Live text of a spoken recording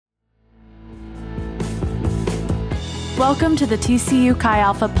Welcome to the TCU Chi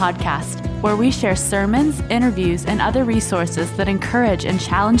Alpha podcast, where we share sermons, interviews, and other resources that encourage and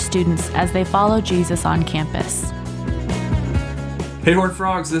challenge students as they follow Jesus on campus. Hey Horned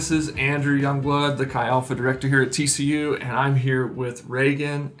Frogs, this is Andrew Youngblood, the Chi Alpha director here at TCU, and I'm here with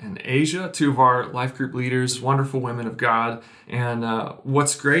Reagan and Asia, two of our life group leaders, wonderful women of God. And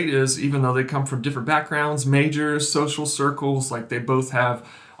what's great is even though they come from different backgrounds, majors, social circles, like they both have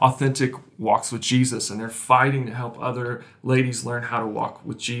authentic walks with Jesus, and they're fighting to help other ladies learn how to walk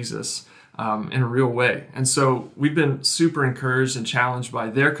with Jesus in a real way. And so we've been super encouraged and challenged by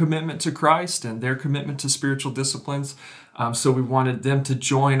their commitment to Christ and their commitment to spiritual disciplines. So we wanted them to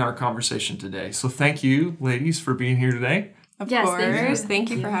join our conversation today. So thank you, ladies, for being here today. Of course.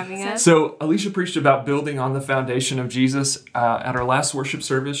 Thank you for having us. So Alicia preached about building on the foundation of Jesus. At our last worship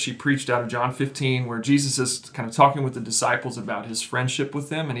service, she preached out of John 15, where Jesus is kind of talking with the disciples about his friendship with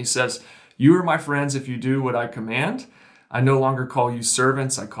them. And he says, "You are my friends if you do what I command. I no longer call you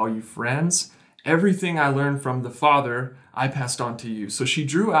servants, I call you friends. Everything I learned from the Father, I passed on to you." So she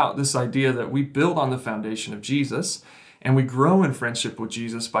drew out this idea that we build on the foundation of Jesus, and we grow in friendship with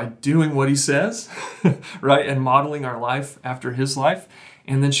Jesus by doing what he says, right? And modeling our life after his life.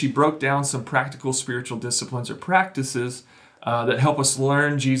 And then she broke down some practical spiritual disciplines or practices that help us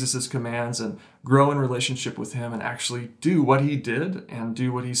learn Jesus's commands and grow in relationship with him and actually do what he did and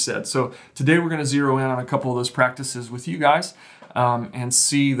do what he said. So today we're going to zero in on a couple of those practices with you guys and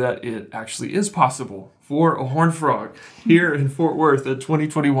see that it actually is possible for a horned frog here in Fort Worth in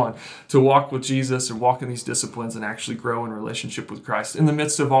 2021 to walk with Jesus and walk in these disciplines and actually grow in relationship with Christ in the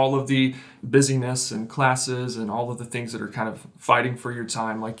midst of all of the busyness and classes and all of the things that are kind of fighting for your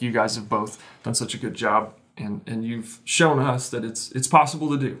time, like you guys have both done such a good job. And you've shown us that it's possible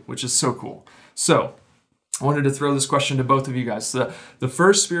to do, which is so cool. So I wanted to throw this question to both of you guys. The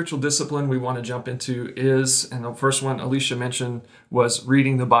first spiritual discipline we want to jump into is, and the first one Alicia mentioned, was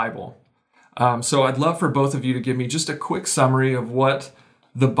reading the Bible. So I'd love for both of you to give me just a quick summary of what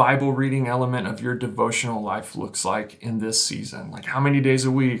the Bible reading element of your devotional life looks like in this season. Like how many days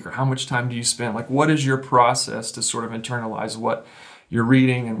a week or how much time do you spend? Like what is your process to sort of internalize what you're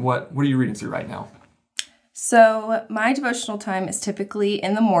reading and what are you reading through right now? So my devotional time is typically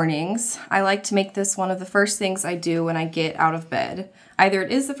in the mornings. I like to make this one of the first things I do when I get out of bed. Either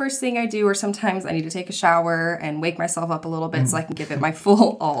it is the first thing I do, or sometimes I need to take a shower and wake myself up a little bit so I can give it my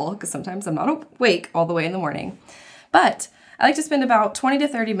full all, because sometimes I'm not awake all the way in the morning. But I like to spend about 20 to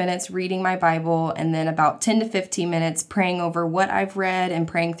 30 minutes reading my Bible and then about 10 to 15 minutes praying over what I've read and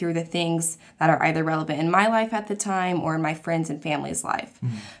praying through the things that are either relevant in my life at the time or in my friends' and family's life.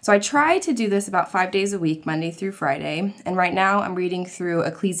 So I try to do this about 5 days a week, Monday through Friday. And right now I'm reading through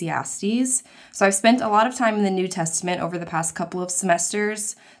Ecclesiastes. So I've spent a lot of time in the New Testament over the past couple of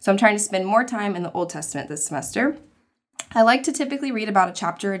semesters. So I'm trying to spend more time in the Old Testament this semester. I like to typically read about a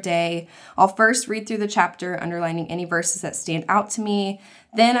chapter a day. I'll first read through the chapter, underlining any verses that stand out to me.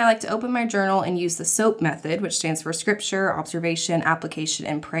 Then I like to open my journal and use the SOAP method, which stands for scripture, observation, application,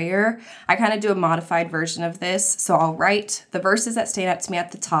 and prayer. I kind of do a modified version of this. So I'll write the verses that stand out to me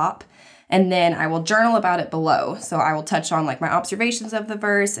at the top, and then I will journal about it below. So I will touch on like my observations of the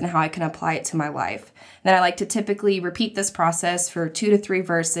verse and how I can apply it to my life. Then I like to typically repeat this process for 2 to 3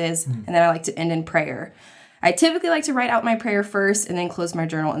 verses, and then I like to end in prayer. I typically like to write out my prayer first and then close my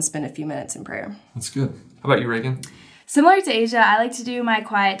journal and spend a few minutes in prayer. That's good. How about you, Reagan? Similar to Asia, I like to do my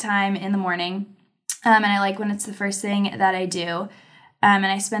quiet time in the morning, and I like when it's the first thing that I do. And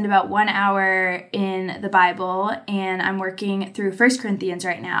I spend about 1 hour in the Bible, and I'm working through 1 Corinthians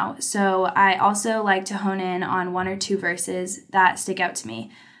right now. So I also like to hone in on 1 or 2 verses that stick out to me.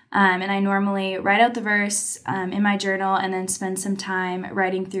 And I normally write out the verse in my journal and then spend some time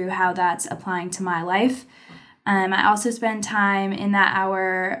writing through how that's applying to my life. I also spend time in that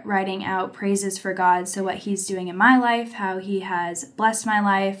hour writing out praises for God, so what he's doing in my life, how he has blessed my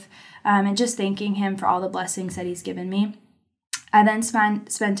life, and just thanking him for all the blessings that he's given me. I then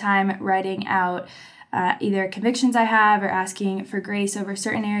spend time writing out either convictions I have or asking for grace over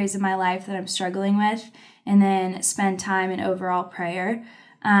certain areas of my life that I'm struggling with, and then spend time in overall prayer.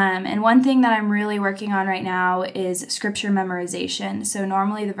 And one thing that I'm really working on right now is scripture memorization. So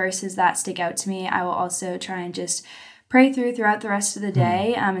normally the verses that stick out to me, I will also try and just pray throughout the rest of the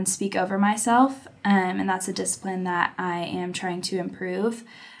day and speak over myself. And that's a discipline that I am trying to improve.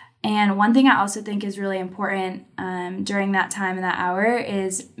 And one thing I also think is really important during that time and that hour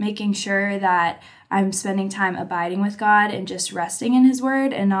is making sure that I'm spending time abiding with God and just resting in his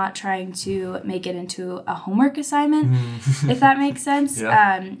word and not trying to make it into a homework assignment, if that makes sense.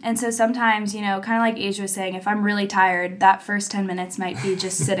 Yeah. And so sometimes, kind of like Asia was saying, if I'm really tired, that first 10 minutes might be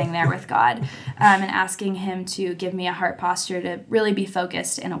just sitting there with God and asking him to give me a heart posture to really be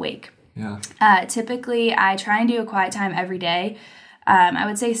focused and awake. Yeah. Typically, I try and do a quiet time every day. I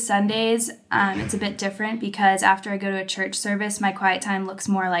would say Sundays, it's a bit different because after I go to a church service, my quiet time looks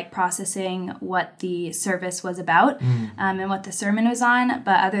more like processing what the service was about and what the sermon was on.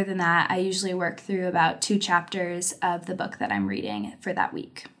 But other than that, I usually work through about 2 chapters of the book that I'm reading for that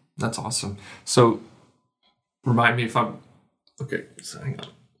week. That's awesome. So remind me if I'm... Okay, so hang on.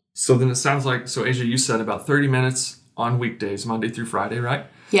 So then it sounds like... So Asia, you said about 30 minutes on weekdays, Monday through Friday, right?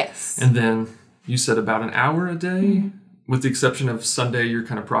 Yes. And then you said about an hour a day? With the exception of Sunday, you're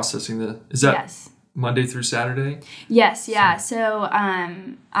kind of processing is that Yes. Monday through Saturday? Yes, yeah. So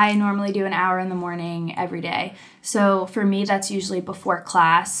I normally do an hour in the morning every day. So for me, that's usually before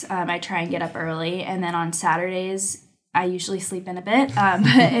class. I try and get up early. And then on Saturdays, I usually sleep in a bit. But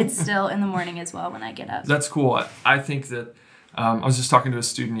it's still in the morning as well when I get up. That's cool. I think that I was just talking to a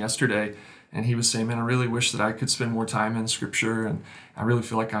student yesterday, and he was saying, man, I really wish that I could spend more time in Scripture, and I really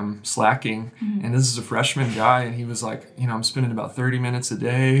feel like I'm slacking. And this is a freshman guy, and he was like, I'm spending about 30 minutes a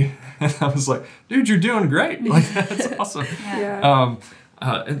day. And I was like, dude, you're doing great. Like, that's awesome. Yeah.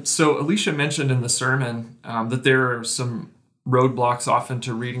 And so Alicia mentioned in the sermon that there are some roadblocks often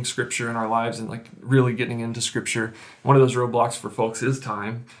to reading Scripture in our lives and like really getting into Scripture. One of those roadblocks for folks is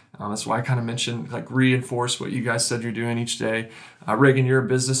time. That's why I kind of mentioned, like, reinforce what you guys said you're doing each day. Reagan, you're a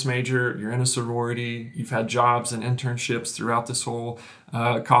business major. You're in a sorority. You've had jobs and internships throughout this whole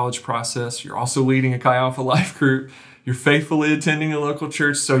college process. You're also leading a Chi Alpha life group. You're faithfully attending a local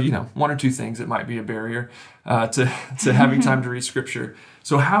church. So, 1 or 2 things that might be a barrier to having time to read Scripture.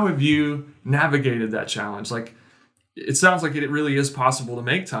 So how have you navigated that challenge? Like, it sounds like it really is possible to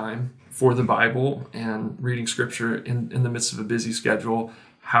make time for the Bible and reading Scripture in the midst of a busy schedule.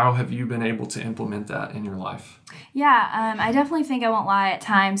 How have you been able to implement that in your life? Yeah, I definitely think, I won't lie, at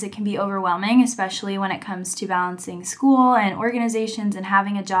times it can be overwhelming, especially when it comes to balancing school and organizations and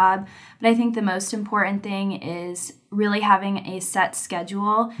having a job. But I think the most important thing is really having a set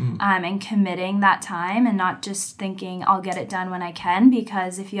schedule and committing that time and not just thinking I'll get it done when I can,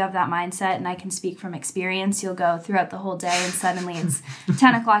 because if you have that mindset, and I can speak from experience, you'll go throughout the whole day and suddenly it's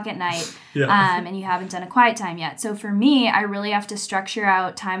 10 o'clock at night and you haven't done a quiet time yet. So for me, I really have to structure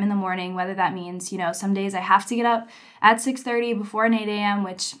out time in the morning, whether that means, some days I have to get up at 6:30 before an 8 a.m.,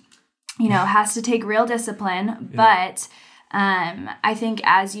 which, has to take real discipline. But I think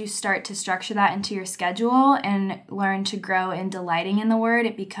as you start to structure that into your schedule and learn to grow in delighting in the Word,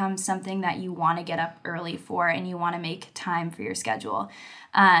 it becomes something that you want to get up early for and you want to make time for your schedule.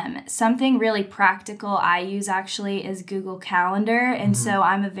 Something really practical I use actually is Google Calendar. And so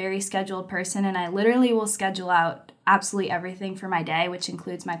I'm a very scheduled person, and I literally will schedule out absolutely everything for my day, which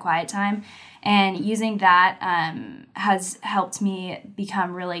includes my quiet time. And using that has helped me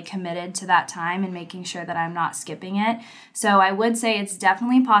become really committed to that time and making sure that I'm not skipping it. So I would say it's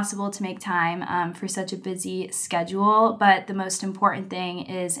definitely possible to make time for such a busy schedule, but the most important thing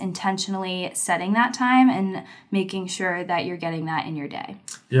is intentionally setting that time and making sure that you're getting that in your day.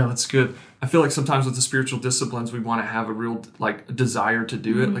 Yeah, that's good. I feel like sometimes with the spiritual disciplines, we want to have a real desire to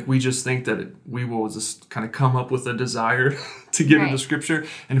do it. Like we just think that we will just kind of come up with a desire to get into Scripture.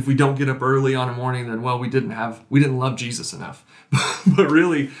 And if we don't get up early on a morning, then we didn't love Jesus enough. But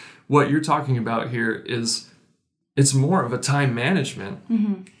really what you're talking about here is it's more of a time management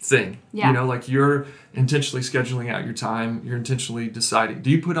thing. Yeah. Like you're intentionally scheduling out your time. You're intentionally deciding. Do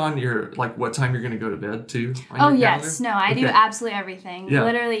you put on your, what time you're going to go to bed too? Oh, yes. No, I do absolutely everything. Yeah.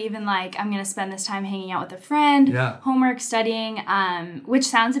 Literally even I'm going to spend this time hanging out with a friend, homework, studying, which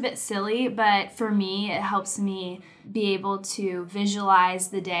sounds a bit silly, but for me, it helps me be able to visualize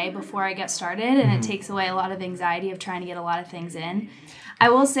the day before I get started, and it takes away a lot of anxiety of trying to get a lot of things in. I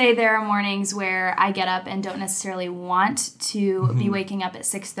will say there are mornings where I get up and don't necessarily want to be waking up at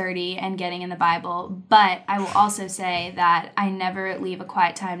 6:30 and getting in the Bible, but I will also say that I never leave a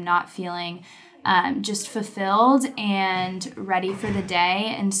quiet time not feeling just fulfilled and ready for the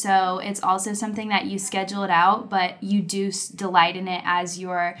day. And so it's also something that you schedule it out, but you do delight in it as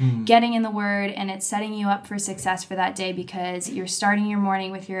you're getting in the Word, and it's setting you up for success for that day because you're starting your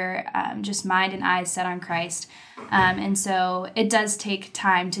morning with your just mind and eyes set on Christ. And so it does take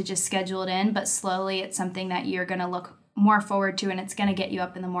time to just schedule it in, but slowly it's something that you're going to look more forward to, and it's going to get you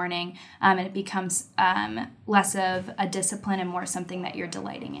up in the morning, and it becomes less of a discipline and more something that you're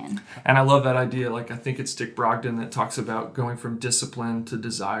delighting in. And I love that idea. Like, I think it's Dick Brogden that talks about going from discipline to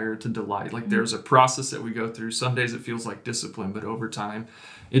desire to delight. Like, there's a process that we go through. Some days it feels like discipline, but over time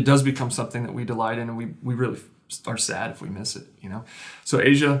it does become something that we delight in, and we really are sad if we miss it, you know? So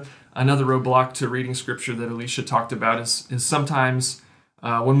Asia, another roadblock to reading scripture that Alicia talked about is sometimes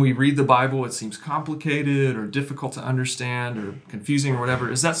when we read the Bible, it seems complicated or difficult to understand or confusing or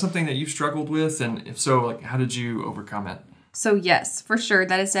whatever. Is that something that you've struggled with? And if so, like, how did you overcome it? So yes, for sure.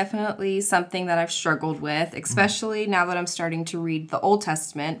 That is definitely something that I've struggled with, especially now that I'm starting to read the Old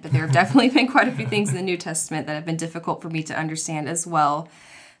Testament. But there have definitely been quite a few things in the New Testament that have been difficult for me to understand as well.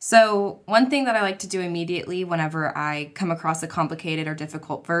 So one thing that I like to do immediately whenever I come across a complicated or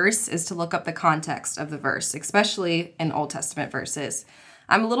difficult verse is to look up the context of the verse, especially in Old Testament verses.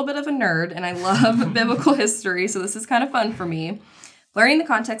 I'm a little bit of a nerd and I love biblical history, so this is kind of fun for me. Learning the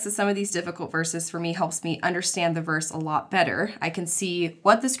context of some of these difficult verses for me helps me understand the verse a lot better. I can see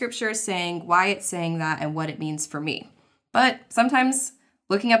what the scripture is saying, why it's saying that, and what it means for me. But sometimes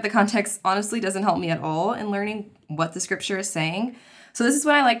looking up the context honestly doesn't help me at all in learning what the scripture is saying. So this is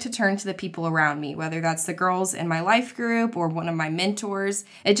when I like to turn to the people around me, whether that's the girls in my life group or one of my mentors.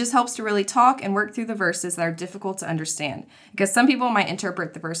 It just helps to really talk and work through the verses that are difficult to understand, because some people might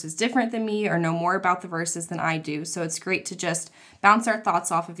interpret the verses different than me or know more about the verses than I do. So it's great to just bounce our thoughts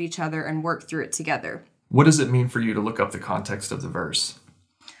off of each other and work through it together. What does it mean for you to look up the context of the verse?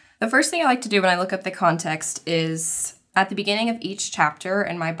 The first thing I like to do when I look up the context is at the beginning of each chapter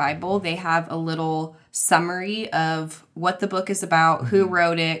in my Bible, they have a little summary of what the book is about, who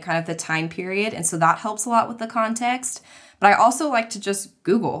wrote it, kind of the time period. And so that helps a lot with the context. But I also like to just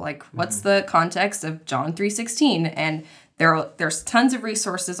Google, like, what's the context of John 3:16? And there's tons of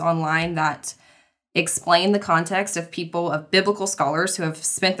resources online that explain the context of biblical scholars who have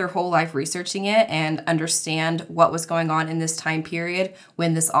spent their whole life researching it and understand what was going on in this time period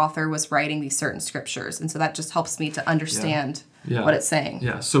when this author was writing these certain scriptures. And so that just helps me to understand what it's saying.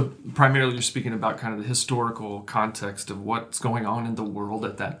 Yeah, so primarily you're speaking about kind of the historical context of what's going on in the world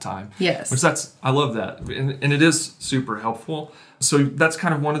at that time. Yes. I love that. And it is super helpful. So that's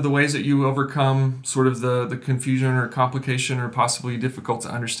kind of one of the ways that you overcome sort of the confusion or complication or possibly difficult to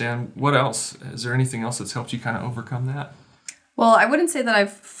understand. What else? Is there anything else that's helped you kind of overcome that? Well, I wouldn't say that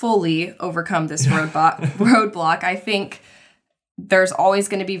I've fully overcome this roadblock. I think there's always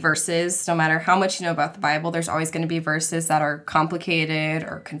going to be verses, no matter how much you know about the Bible, there's always going to be verses that are complicated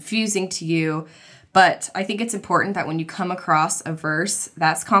or confusing to you. But I think it's important that when you come across a verse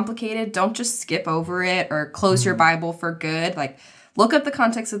that's complicated, don't just skip over it or close your Bible for good. Like, look up the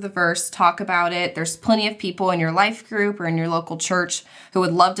context of the verse, talk about it. There's plenty of people in your life group or in your local church who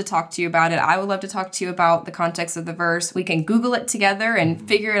would love to talk to you about it. I would love to talk to you about the context of the verse. We can Google it together and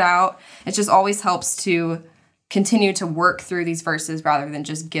figure it out. It just always helps to continue to work through these verses rather than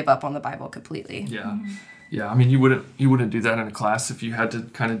just give up on the Bible completely. Yeah. Yeah, I mean, you wouldn't do that in a class if you had to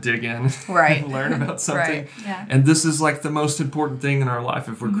kind of dig in and learn about something. Right. Yeah. And this is like the most important thing in our life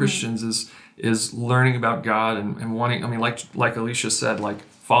if we're Christians is learning about God and wanting, I mean, like Alicia said, like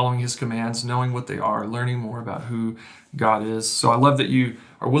following his commands, knowing what they are, learning more about who God is. So I love that you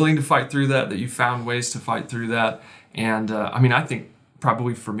are willing to fight through that you found ways to fight through that. And I mean, I think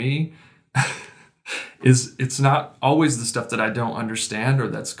probably for me, it's not always the stuff that I don't understand or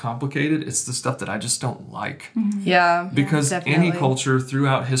that's complicated. It's the stuff that I just don't like. Yeah. Because definitely. any culture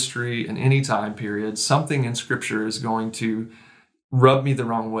throughout history in any time period, something in Scripture is going to rub me the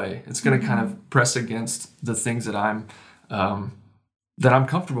wrong way. It's going to kind of press against the things that I'm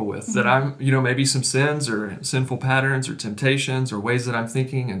comfortable with, that I'm, maybe some sins or sinful patterns or temptations or ways that I'm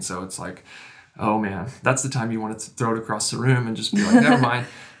thinking. And so it's like, oh man, that's the time you want to throw it across the room and just be like, never mind.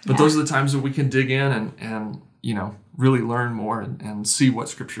 But those are the times that we can dig in and really learn more and see what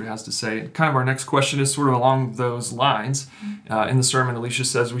Scripture has to say. And kind of our next question is sort of along those lines. In the sermon, Alicia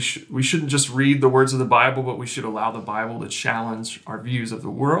says we shouldn't just read the words of the Bible, but we should allow the Bible to challenge our views of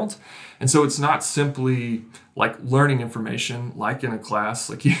the world. And so it's not simply like learning information, like in a class,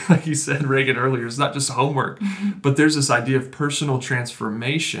 like you said, Reagan, earlier. It's not just homework, but there's this idea of personal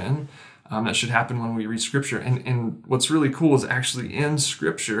transformation that should happen when we read Scripture. And what's really cool is actually in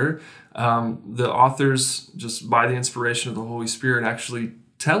Scripture, the authors, just by the inspiration of the Holy Spirit, actually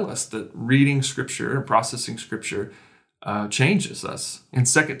tell us that reading Scripture and processing Scripture changes us. In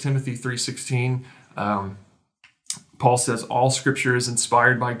 2 Timothy 3:16, Paul says, all Scripture is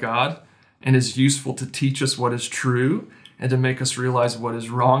inspired by God and is useful to teach us what is true and to make us realize what is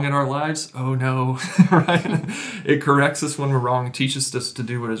wrong in our lives. Oh no, right? It corrects us when we're wrong, teaches us to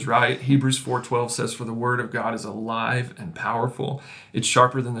do what is right. Hebrews 4:12 says, "For the word of God is alive and powerful. It's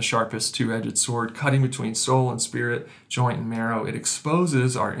sharper than the sharpest two-edged sword, cutting between soul and spirit, joint and marrow. It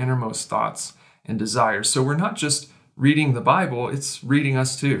exposes our innermost thoughts and desires." So we're not just reading the Bible, it's reading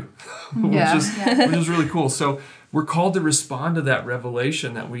us too, which is really cool. So we're called to respond to that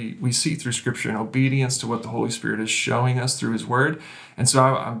revelation that we see through Scripture in obedience to what the Holy Spirit is showing us through His Word. And so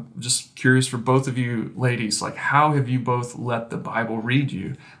I'm just curious for both of you ladies, like, how have you both let the Bible read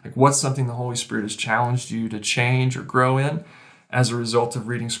you? Like, what's something the Holy Spirit has challenged you to change or grow in as a result of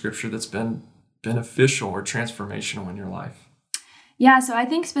reading Scripture that's been beneficial or transformational in your life? Yeah, so I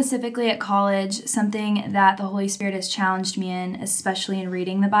think specifically at college, something that the Holy Spirit has challenged me in, especially in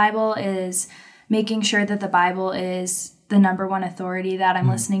reading the Bible, is making sure that the Bible is the number one authority that I'm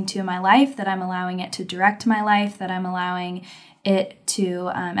listening to in my life, that I'm allowing it to direct my life, that I'm allowing it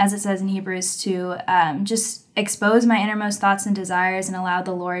to, as it says in Hebrews, to just expose my innermost thoughts and desires and allow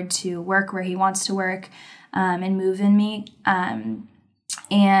the Lord to work where He wants to work and move in me.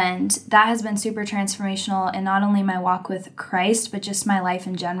 And that has been super transformational in not only my walk with Christ, but just my life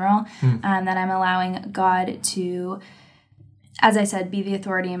in general, that I'm allowing God to, as I said, be the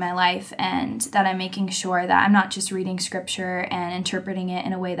authority in my life, and that I'm making sure that I'm not just reading Scripture and interpreting it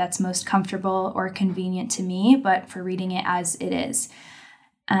in a way that's most comfortable or convenient to me, but for reading it as it is.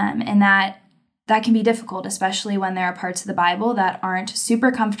 And that can be difficult, especially when there are parts of the Bible that aren't super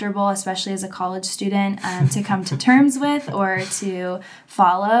comfortable, especially as a college student, to come to terms with or to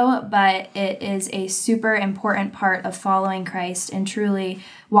follow. But it is a super important part of following Christ and truly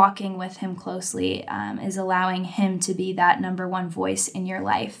walking with Him closely, is allowing Him to be that number one voice in your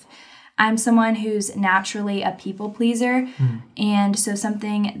life. I'm someone who's naturally a people pleaser, and so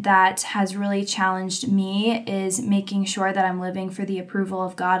something that has really challenged me is making sure that I'm living for the approval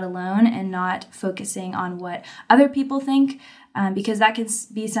of God alone and not focusing on what other people think, because that can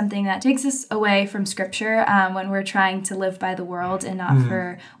be something that takes us away from Scripture when we're trying to live by the world and not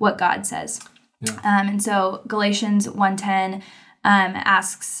for what God says. Yeah. And so Galatians 1:10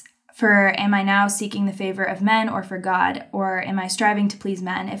 asks, "For am I now seeking the favor of men or for God? Or am I striving to please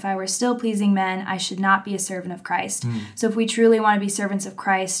men? If I were still pleasing men, I should not be a servant of Christ." So if we truly want to be servants of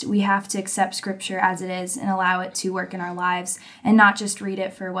Christ, we have to accept Scripture as it is and allow it to work in our lives and not just read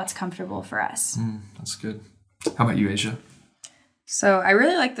it for what's comfortable for us. That's good. How about you, Asia? So I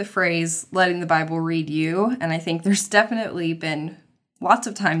really like the phrase, letting the Bible read you. And I think there's definitely been lots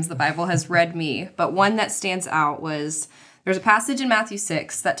of times the Bible has read me. But one that stands out was, there's a passage in Matthew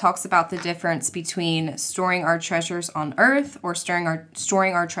 6 that talks about the difference between storing our treasures on earth or storing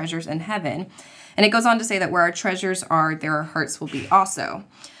our treasures in heaven. And it goes on to say that where our treasures are, there our hearts will be also.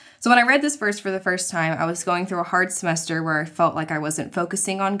 So when I read this verse for the first time, I was going through a hard semester where I felt like I wasn't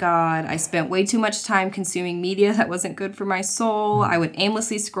focusing on God. I spent way too much time consuming media that wasn't good for my soul. I would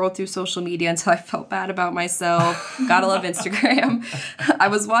aimlessly scroll through social media until I felt bad about myself. Gotta love Instagram. I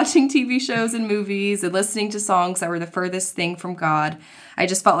was watching TV shows and movies and listening to songs that were the furthest thing from God. I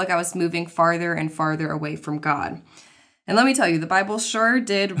just felt like I was moving farther and farther away from God. And let me tell you, the Bible sure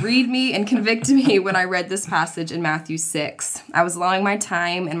did read me and convict me when I read this passage in Matthew 6. I was allowing my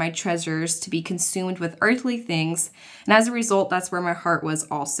time and my treasures to be consumed with earthly things, and as a result, that's where my heart was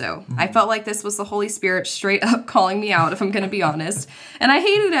also. I felt like this was the Holy Spirit straight up calling me out, if I'm going to be honest. And I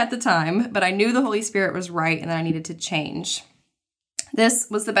hated it at the time, but I knew the Holy Spirit was right and that I needed to change. This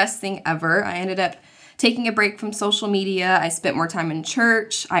was the best thing ever. I ended up taking a break from social media. I spent more time in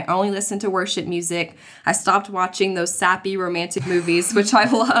church. I only listened to worship music. I stopped watching those sappy romantic movies, which I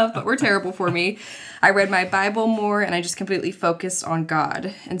love, but were terrible for me. I read my Bible more, and I just completely focused on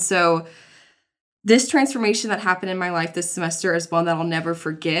God. And so this transformation that happened in my life this semester is one that I'll never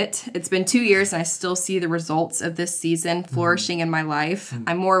forget. It's been 2 years, and I still see the results of this season flourishing in my life.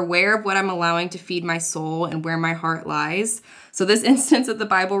 I'm more aware of what I'm allowing to feed my soul and where my heart lies. So this instance of the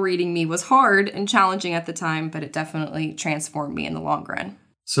Bible reading me was hard and challenging at the time, but it definitely transformed me in the long run.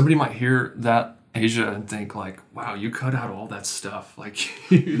 Somebody might hear that, Asia, and think like, wow, you cut out all that stuff. Like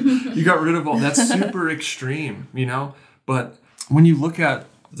you got rid of all that's super extreme, you know? But when you look at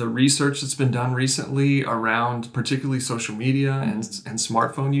the research that's been done recently around particularly social media and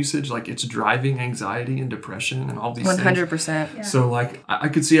smartphone usage, like it's driving anxiety and depression and all these 100%. things. Yeah. So like I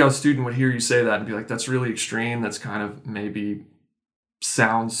could see how a student would hear you say that and be like, that's really extreme. That's kind of maybe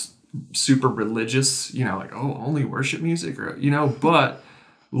sounds super religious, you know, like, oh, only worship music, or, you know, but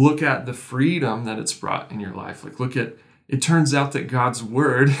look at the freedom that it's brought in your life. Like look at, it turns out that God's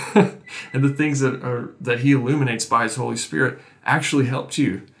word and the things that He illuminates by His Holy Spirit actually helped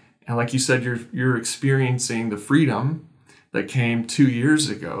you. And like you said, you're experiencing the freedom that came 2 years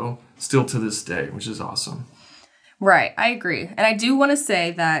ago still to this day, which is awesome. Right. I agree. And I do want to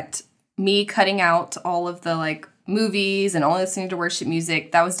say that me cutting out all of the like movies and only listening to worship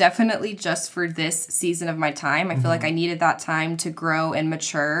music, that was definitely just for this season of my time. I feel like I needed that time to grow and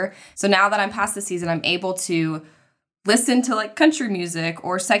mature. So now that I'm past the season, I'm able to listen to like country music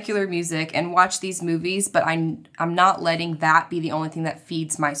or secular music and watch these movies, but I'm not letting that be the only thing that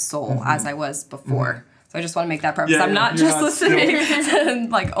feeds my soul as I was before. So I just want to make that preface. I'm not just listening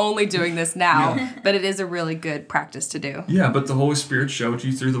and like only doing this now, but it is a really good practice to do. Yeah, but the Holy Spirit showed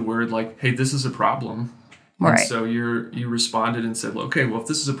you through the word, like, hey, this is a problem. Right. And so you responded and said, well, okay, well, if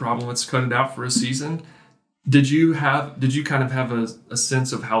this is a problem, let's cut it out for a season. Did you kind of have a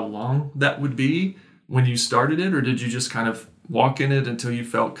sense of how long that would be when you started it, or did you just kind of walk in it until you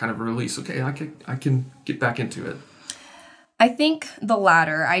felt kind of a release? Okay, I can get back into it. I think the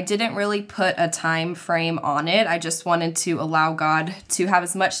latter. I didn't really put a time frame on it. I just wanted to allow God to have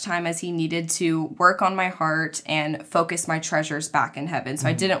as much time as he needed to work on my heart and focus my treasures back in heaven. So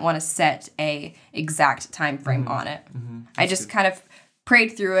I didn't want to set a exact time frame on it. I just kind of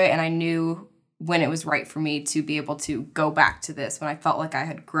prayed through it, and I knew when it was right for me to be able to go back to this when I felt like I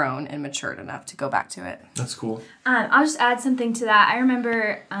had grown and matured enough to go back to it. That's cool. I'll just add something to that. I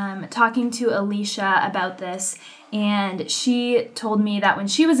remember talking to Alicia about this, and she told me that when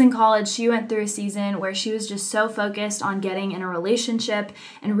she was in college, she went through a season where she was just so focused on getting in a relationship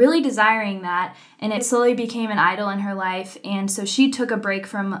and really desiring that, and it slowly became an idol in her life. And so she took a break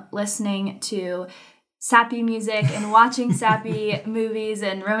from listening to sappy music and watching sappy movies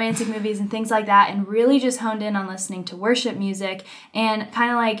and romantic movies and things like that, and really just honed in on listening to worship music and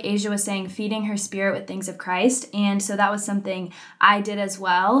kind of like Asia was saying, feeding her spirit with things of Christ. And so that was something I did as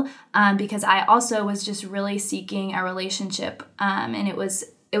well, because I also was just really seeking a relationship, and it was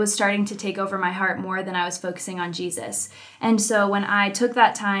starting to take over my heart more than I was focusing on Jesus. And so when I took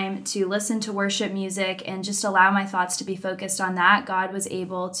that time to listen to worship music and just allow my thoughts to be focused on that, God was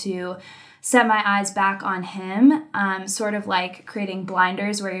able to set my eyes back on him, sort of like creating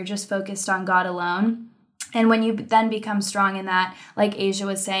blinders where you're just focused on God alone. And when you then become strong in that, like Asia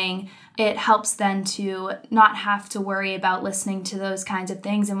was saying, it helps then to not have to worry about listening to those kinds of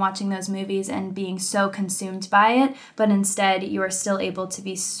things and watching those movies and being so consumed by it, but instead you are still able to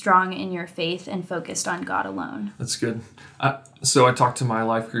be strong in your faith and focused on God alone. That's good. So I talked to my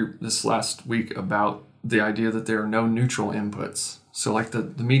life group this last week about the idea that there are no neutral inputs. So like the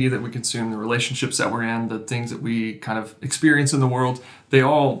media that we consume, the relationships that we're in, the things that we kind of experience in the world, they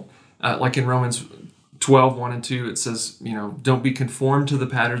all, like in Romans 12, 1 and 2, it says, don't be conformed to the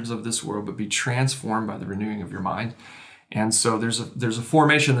patterns of this world, but be transformed by the renewing of your mind. And so there's a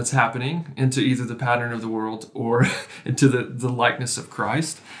formation that's happening into either the pattern of the world or into the likeness of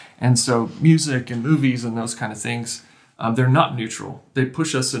Christ. And so music and movies and those kind of things, they're not neutral. They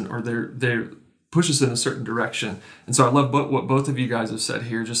push us in, or they push us in a certain direction. And so I love what both of you guys have said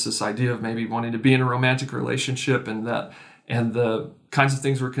here, just this idea of maybe wanting to be in a romantic relationship and the kinds of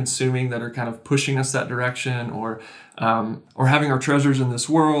things we're consuming that are kind of pushing us that direction, or having our treasures in this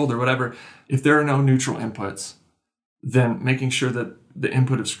world or whatever. If there are no neutral inputs, then making sure that the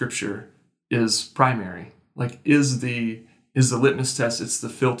input of Scripture is primary, like is the litmus test. It's the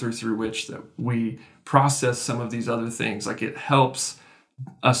filter through which that we process some of these other things. Like it helps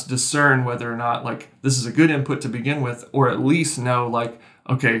us discern whether or not like this is a good input to begin with, or at least know like,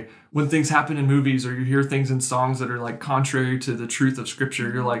 okay, when things happen in movies or you hear things in songs that are like contrary to the truth of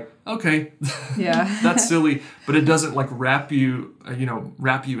Scripture, you're like, okay, yeah, that's silly, but it doesn't like wrap you in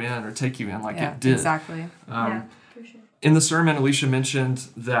or take you in like it did. Exactly. Yeah, for sure. In the sermon, Alicia mentioned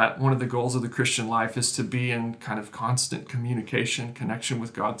that one of the goals of the Christian life is to be in kind of constant connection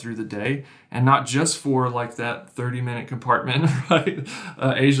with God through the day, and not just for like that 30-minute compartment, right,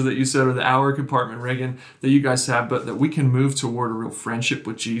 Asia, that you said, or the hour compartment, Reagan, that you guys have, but that we can move toward a real friendship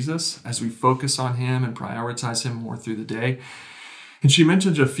with Jesus as we focus on him and prioritize him more through the day. And she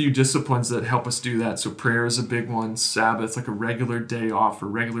mentioned a few disciplines that help us do that. So prayer is a big one, Sabbath, like a regular day off or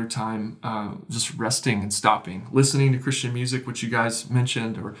regular time, just resting and stopping, listening to Christian music, which you guys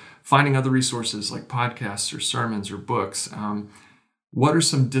mentioned, or finding other resources like podcasts or sermons or books. What are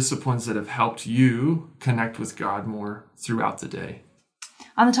some disciplines that have helped you connect with God more throughout the day?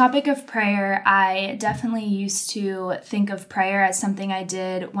 On the topic of prayer, I definitely used to think of prayer as something I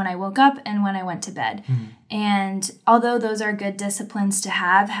did when I woke up and when I went to bed. Mm-hmm. And although those are good disciplines to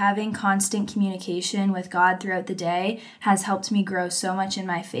have, having constant communication with God throughout the day has helped me grow so much in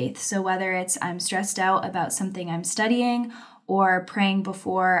my faith. So whether it's I'm stressed out about something I'm studying, or praying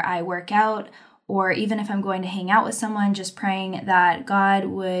before I work out, or even if I'm going to hang out with someone, just praying that God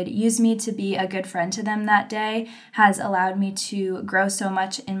would use me to be a good friend to them that day has allowed me to grow so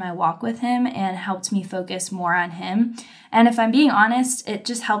much in my walk with Him and helped me focus more on Him. And if I'm being honest, it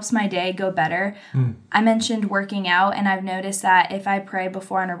just helps my day go better. I mentioned working out, and I've noticed that if I pray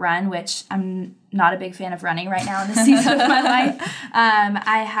before on a run, which I'm not a big fan of running right now in this season of my life,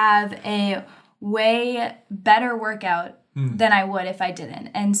 I have a way better workout than I would if I didn't.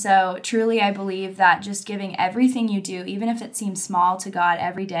 And so truly I believe that just giving everything you do, even if it seems small, to God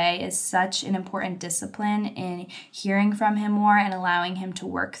every day is such an important discipline in hearing from Him more and allowing Him to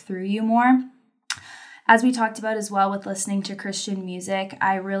work through you more. As we talked about as well with listening to Christian music,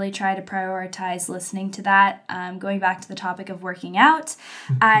 I really try to prioritize listening to that. Going back to the topic of working out,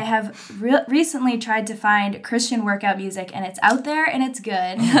 I have recently tried to find Christian workout music, and it's out there and it's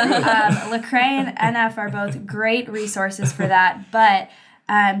good. Lecrae and NF are both great resources for that, but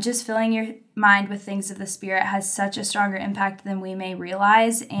just filling your mind with things of the Spirit has such a stronger impact than we may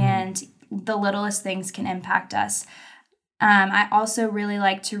realize, and the littlest things can impact us. I also really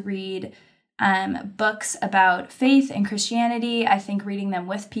like to read books about faith and Christianity. I think reading them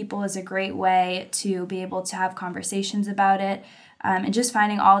with people is a great way to be able to have conversations about it, and just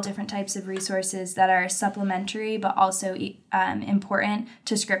finding all different types of resources that are supplementary but also important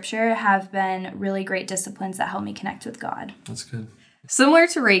to Scripture have been really great disciplines that help me connect with God. That's good. Similar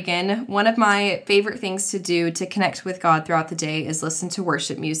to Reagan, one of my favorite things to do to connect with God throughout the day is listen to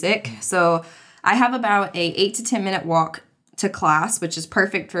worship music. So I have about a 8 to 10 minute walk to class, which is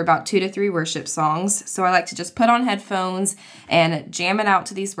perfect for about 2 to 3 worship songs. So I like to just put on headphones and jam it out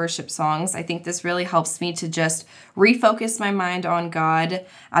to these worship songs. I think this really helps me to just refocus my mind on God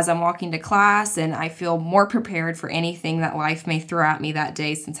as I'm walking to class, and I feel more prepared for anything that life may throw at me that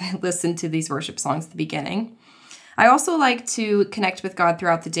day since I listened to these worship songs at the beginning. I also like to connect with God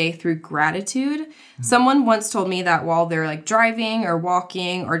throughout the day through gratitude. Someone once told me that while they're driving or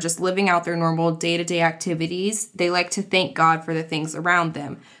walking or just living out their normal day-to-day activities, they like to thank God for the things around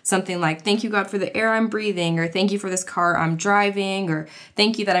them. Something like, thank you, God, for the air I'm breathing, or thank you for this car I'm driving, or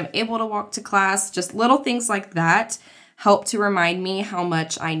thank you that I'm able to walk to class. Just little things like that help to remind me how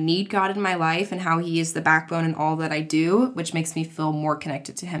much I need God in my life and how He is the backbone in all that I do, which makes me feel more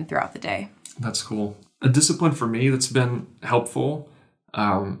connected to Him throughout the day. That's cool. A discipline for me that's been helpful,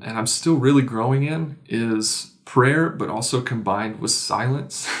 and I'm still really growing in, is prayer, but also combined with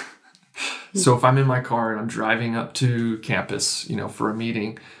silence. So if I'm in my car and I'm driving up to campus, for a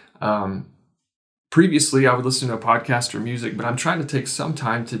meeting, previously I would listen to a podcast or music, but I'm trying to take some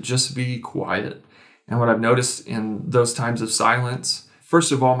time to just be quiet. And what I've noticed in those times of silence,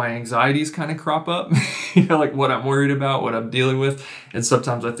 first of all, my anxieties kind of crop up, what I'm worried about, what I'm dealing with. And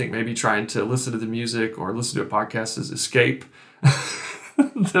sometimes I think maybe trying to listen to the music or listen to a podcast is escape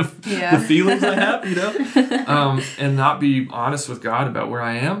the feelings I have, and not be honest with God about where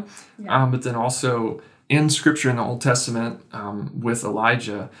I am. Yeah. But then also in Scripture in the Old Testament with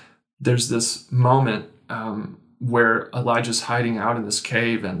Elijah, there's this moment where Elijah's hiding out in this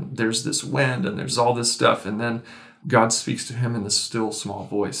cave, and there's this wind and there's all this stuff. And then God speaks to him in the still small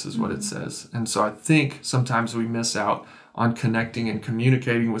voice is what it says. And so I think sometimes we miss out on connecting and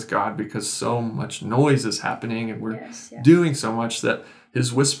communicating with God because so much noise is happening and we're doing so much that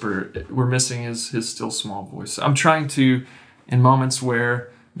His whisper, we're missing his still small voice. So I'm trying to, in moments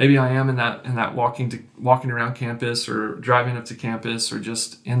where maybe I am in that walking around campus or driving up to campus or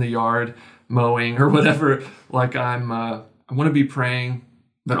just in the yard mowing or whatever, I want to be praying,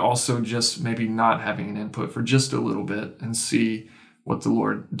 but also just maybe not having an input for just a little bit and see what the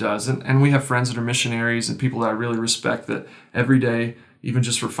Lord does. And we have friends that are missionaries and people that I really respect that every day, even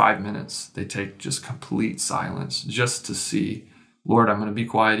just for 5 minutes, they take just complete silence just to see, Lord, I'm going to be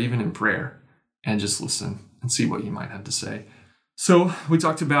quiet even in prayer and just listen and see what you might have to say. So we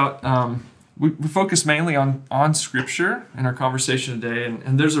talked about, we focus mainly on Scripture in our conversation today,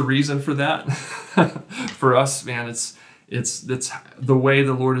 and there's a reason for that. For us, man, it's the way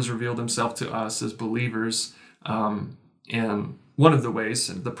the Lord has revealed Himself to us as believers, and one of the ways,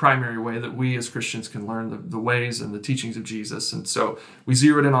 and the primary way that we as Christians can learn the ways and the teachings of Jesus. And so we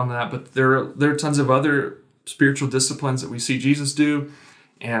zeroed in on that, but there are tons of other spiritual disciplines that we see Jesus do,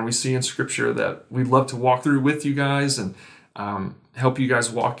 and we see in Scripture that we'd love to walk through with you guys and help you guys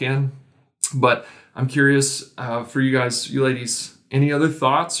walk in. But I'm curious for you guys, you ladies, any other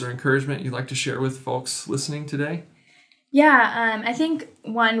thoughts or encouragement you'd like to share with folks listening today? Yeah, I think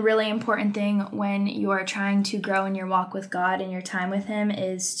one really important thing when you're trying to grow in your walk with God and your time with Him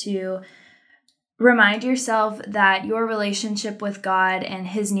is to remind yourself that your relationship with God and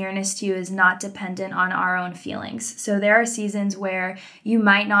His nearness to you is not dependent on our own feelings. So there are seasons where you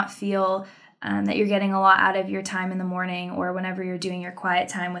might not feel that you're getting a lot out of your time in the morning or whenever you're doing your quiet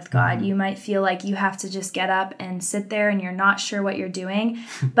time with God. You might feel like you have to just get up and sit there and you're not sure what you're doing,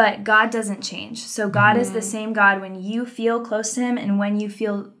 but God doesn't change. So God is the same God when you feel close to him and when you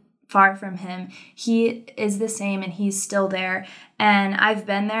feel far from him. He is the same and he's still there. And I've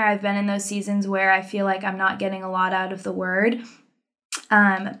been there. I've been in those seasons where I feel like I'm not getting a lot out of the word.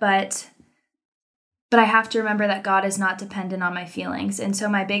 But I have to remember that God is not dependent on my feelings. And so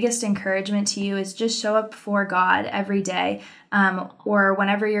my biggest encouragement to you is just show up for God every day, or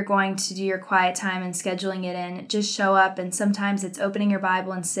whenever you're going to do your quiet time and scheduling it in, just show up. And sometimes it's opening your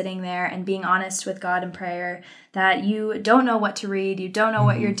Bible and sitting there and being honest with God in prayer that you don't know what to read, you don't know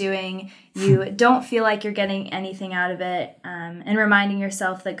what you're doing, you don't feel like you're getting anything out of it, and reminding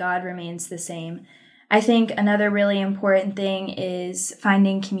yourself that God remains the same. I think another really important thing is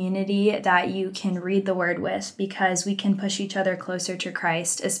finding community that you can read the word with, because we can push each other closer to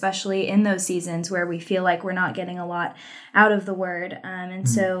Christ, especially in those seasons where we feel like we're not getting a lot out of the word. And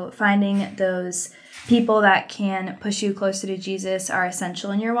so finding those people that can push you closer to Jesus are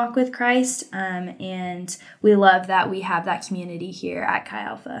essential in your walk with Christ. And we love that we have that community here at Chi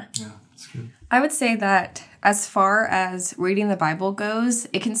Alpha. Yeah, that's good. I would say that as far as reading the Bible goes,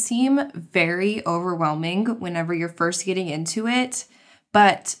 it can seem very overwhelming whenever you're first getting into it,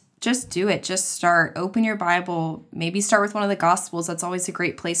 but just do it. Just start. Open your Bible. Maybe start with one of the Gospels. That's always a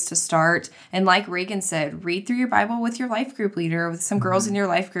great place to start. And like Reagan said, read through your Bible with your life group leader, with some girls in your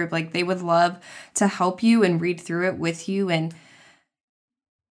life group. Like, they would love to help you and read through it with you. And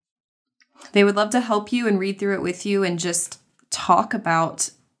they would love to help you and read through it with you and just talk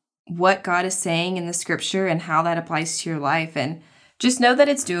about what God is saying in the scripture and how that applies to your life. And just know that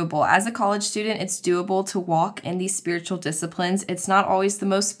it's doable. As a college student, it's doable to walk in these spiritual disciplines. It's not always the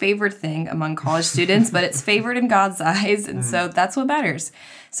most favored thing among college students, but it's favored in God's eyes. And so that's what matters.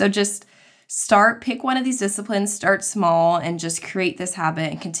 So just pick one of these disciplines, start small, and just create this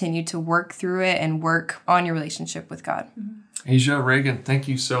habit and continue to work through it and work on your relationship with God. Asia, Reagan, thank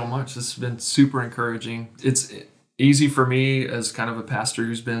you so much. This has been super encouraging. It's easy for me as kind of a pastor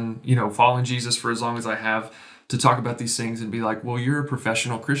who's been, following Jesus for as long as I have, to talk about these things and be like, well, you're a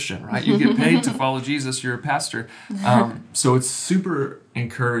professional Christian, right? You get paid to follow Jesus. You're a pastor. So it's super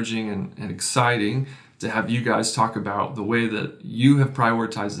encouraging and exciting to have you guys talk about the way that you have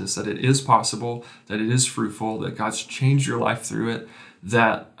prioritized this, that it is possible, that it is fruitful, that God's changed your life through it,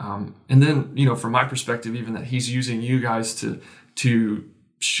 that, and then, from my perspective, even that he's using you guys to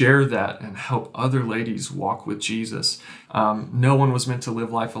share that and help other ladies walk with Jesus. No one was meant to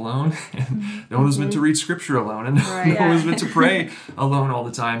live life alone, and no one was meant to read scripture alone, and no one was meant to pray alone all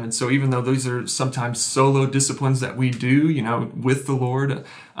the time. And so even though these are sometimes solo disciplines that we do, with the Lord,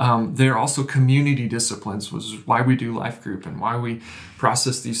 they're also community disciplines, which is why we do life group and why we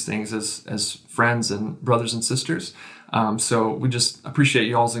process these things as friends and brothers and sisters. So we just appreciate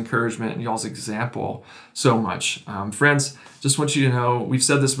y'all's encouragement and y'all's example so much. Friends, just want you to know, we've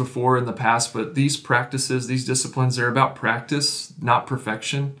said this before in the past, but these practices, these disciplines, they're about practice, not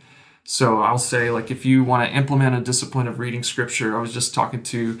perfection. So I'll say, if you want to implement a discipline of reading scripture, I was just talking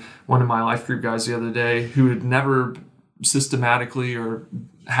to one of my life group guys the other day who had never systematically or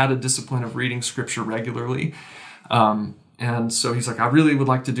had a discipline of reading scripture regularly. And so he's like, I really would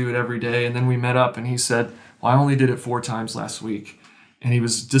like to do it every day. And then we met up and he said, well, I only did it 4 times last week. And he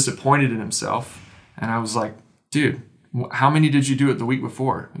was disappointed in himself. And I was like, dude, how many did you do it the week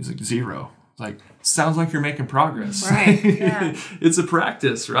before? He's like, 0. Like, sounds like you're making progress. Right. Yeah. It's a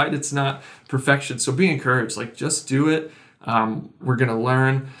practice, right? It's not perfection. So be encouraged. Just do it. We're going to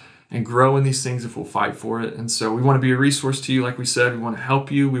learn and grow in these things if we'll fight for it. And so we want to be a resource to you. Like we said, we want to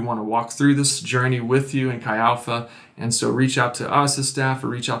help you. We want to walk through this journey with you in Chi Alpha. And so reach out to us as staff or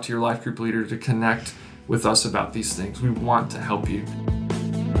reach out to your life group leader to connect with us about these things. We want to help you.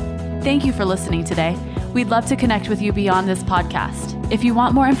 Thank you for listening today. We'd love to connect with you beyond this podcast. If you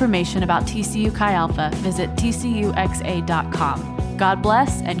want more information about TCU Chi Alpha, visit tcuxa.com. God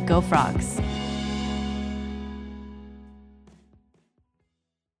bless and go Frogs.